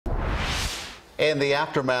In the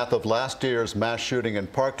aftermath of last year's mass shooting in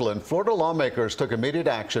Parkland, Florida lawmakers took immediate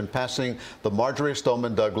action, passing the Marjory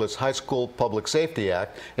Stoneman Douglas High School Public Safety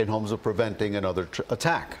Act in hopes of preventing another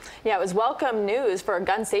attack. Yeah, it was welcome news for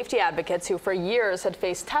gun safety advocates who for years had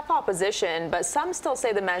faced tough opposition, but some still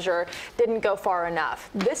say the measure didn't go far enough.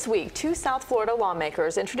 This week, two South Florida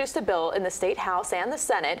lawmakers introduced a bill in the State House and the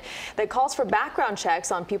Senate that calls for background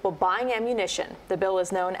checks on people buying ammunition. The bill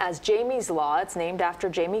is known as Jaime's Law. It's named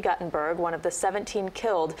after Jaime Guttenberg, one of the 17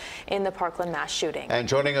 killed in the Parkland mass shooting. And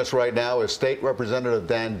joining us right now is State Representative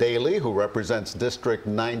Daley, who represents District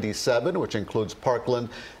 97, which includes Parkland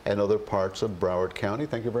and other parts of Broward County.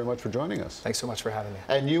 Thank you very much for joining us. Thanks so much for having me.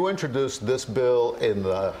 And you introduced this bill in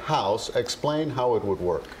the House. Explain how it would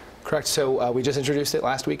work. Correct. So we just introduced it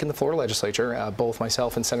last week in the Florida legislature, both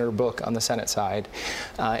myself and Senator Book on the Senate side.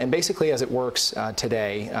 And basically, as it works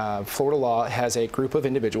today, Florida law has a group of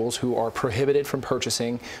individuals who are prohibited from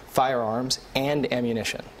purchasing firearms and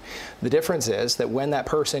ammunition. The difference is that when that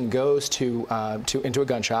person goes into a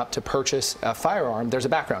gun shop to purchase a firearm, there's a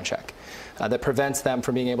background check that prevents them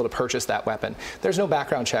from being able to purchase that weapon. There's no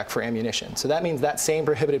background check for ammunition. So that means that same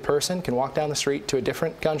prohibited person can walk down the street to a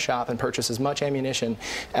different gun shop and purchase as much ammunition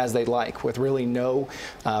as they'd like, with really no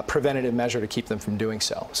preventative measure to keep them from doing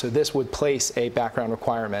so. So this would place a background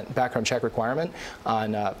check requirement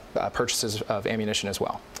on purchases of ammunition as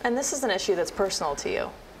well. And this is an issue that's personal to you.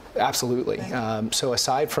 Absolutely. So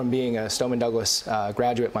aside from being a Stoneman Douglas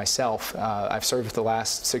graduate myself, I've served for the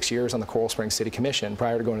last 6 years on the Coral Springs City Commission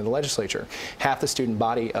prior to going to the legislature. Half the student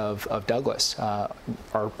body of Douglas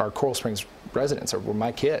are Coral Springs residents, or were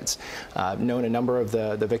my kids. I've known a number of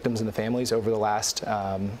the victims and the families over the last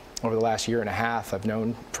year and a half. I've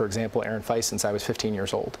known, for example, Aaron Feist since I was 15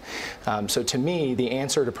 years old. So to me, the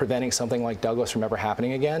answer to preventing something like Douglas from ever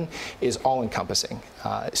happening again is all-encompassing.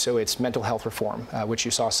 So it's mental health reform, which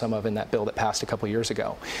you saw some of in that bill that passed a couple years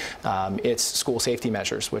ago. It's school safety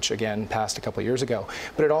measures, which again passed a couple years ago.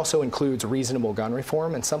 But it also includes reasonable gun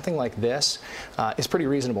reform, and something like this is pretty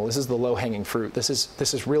reasonable. This is the low-hanging fruit. This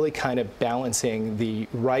is really kind of balancing the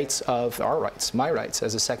rights of our rights, my rights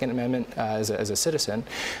as a Second Amendment, as a citizen,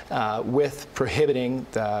 with prohibiting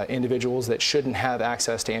the individuals that shouldn't have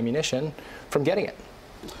access to ammunition from getting it.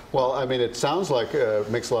 Well, I mean, it sounds like it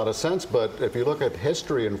makes a lot of sense, but if you look at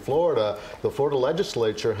history in Florida, the Florida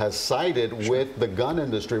legislature has sided with the gun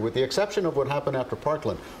industry, with the exception of what happened after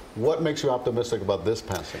Parkland. What makes you optimistic about this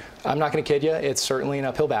passing? I'm not going to kid you. It's certainly an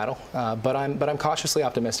uphill battle, but I'm cautiously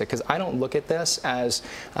optimistic, because I don't look at this as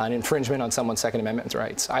an infringement on someone's Second Amendment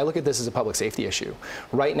rights. I look at this as a public safety issue.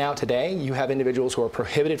 Right now, today, you have individuals who are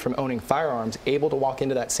prohibited from owning firearms able to walk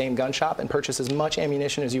into that same gun shop and purchase as much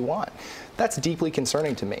ammunition as you want. That's deeply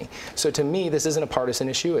concerning to me. So to me, this isn't a partisan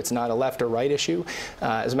issue. It's not a left or right issue.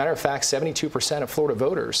 As a matter of fact, 72% of Florida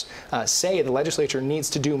voters say the legislature needs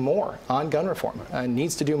to do more on gun reform,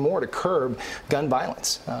 needs to do more to curb gun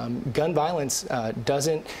violence. Gun violence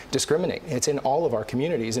doesn't discriminate. It's in all of our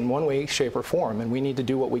communities in one way, shape, or form, and we need to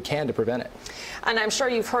do what we can to prevent it. And I'm sure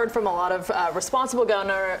you've heard from a lot of responsible gun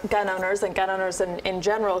owners and gun owners in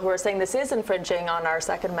general who are saying this is infringing on our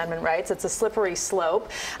Second Amendment rights. It's a slippery slope,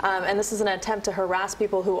 and this is an attempt to harass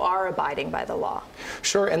people who are abiding by the law.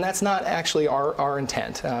 Sure, and that's not actually our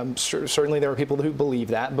intent. Certainly there are people who believe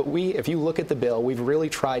that, but if you look at the bill, we've really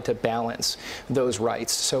tried to balance those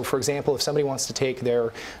rights. So for example, if somebody wants to take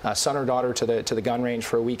their son or daughter to the gun range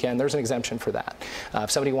for a weekend, there's an exemption for that. If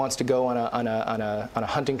somebody wants to go on a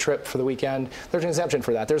hunting trip for the weekend, there's an exemption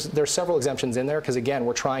for that. There's several exemptions in there, because again,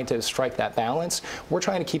 we're trying to strike that balance. We're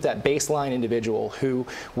trying to keep that baseline individual who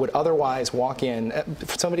would otherwise walk in,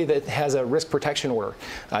 somebody that has a risk protection order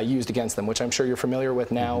used against them, which I'm sure you're familiar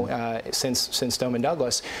with now since Stoneman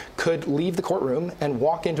Douglas, could leave the courtroom and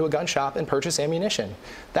walk into a gun shop and purchase ammunition.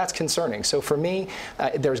 That's concerning. So for me,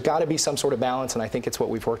 there's got to be some sort of balance, and I think it's what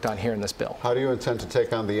we've worked on here in this bill. How do you intend to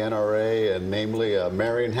take on the NRA, and namely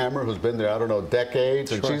Marion Hammer, who's been there, I don't know,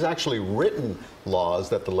 decades, and she's actually written laws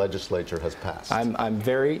that the legislature has passed? I'm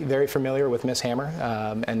very, very familiar with Ms. Hammer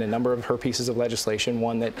and a number of her pieces of legislation,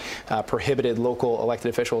 one that prohibited local elected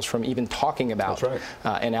officials from even talking about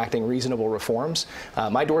enacting reasonable reforms.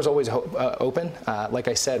 My door's always open. Like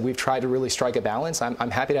I said, we've tried to really strike a balance.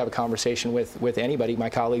 I'm happy to have a conversation with anybody, my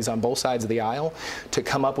colleagues on both sides of the aisle, to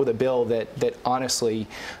come up with a bill that honestly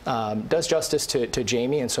does justice to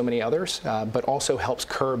Jaime and so many others, but also helps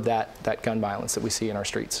curb that gun violence that we see in our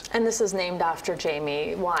streets. And this is named after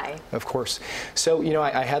Jaime. Why? Of course. So, you know,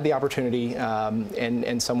 I had the opportunity,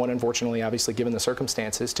 and somewhat unfortunately, obviously, given the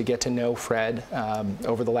circumstances, to get to know Fred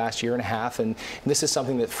over the last year and a half. And this is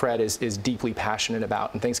something that Fred is deeply passionate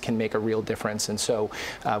about, and things can make a real difference. And so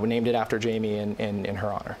we named it after Jaime in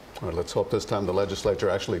her honor. All right, let's hope this time the legislature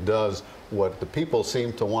actually does what the people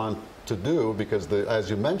seem to want to do, because as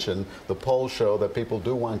you mentioned, the polls show that people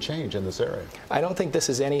do want change in this area. I don't think this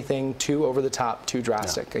is anything too over the top, too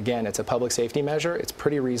drastic. Yeah. Again, it's a public safety measure. It's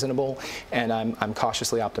pretty reasonable, and I'm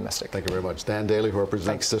cautiously optimistic. Thank you very much. Dan Daley, who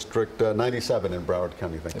represents District 97 in Broward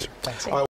County. Thank you. Thanks. All right.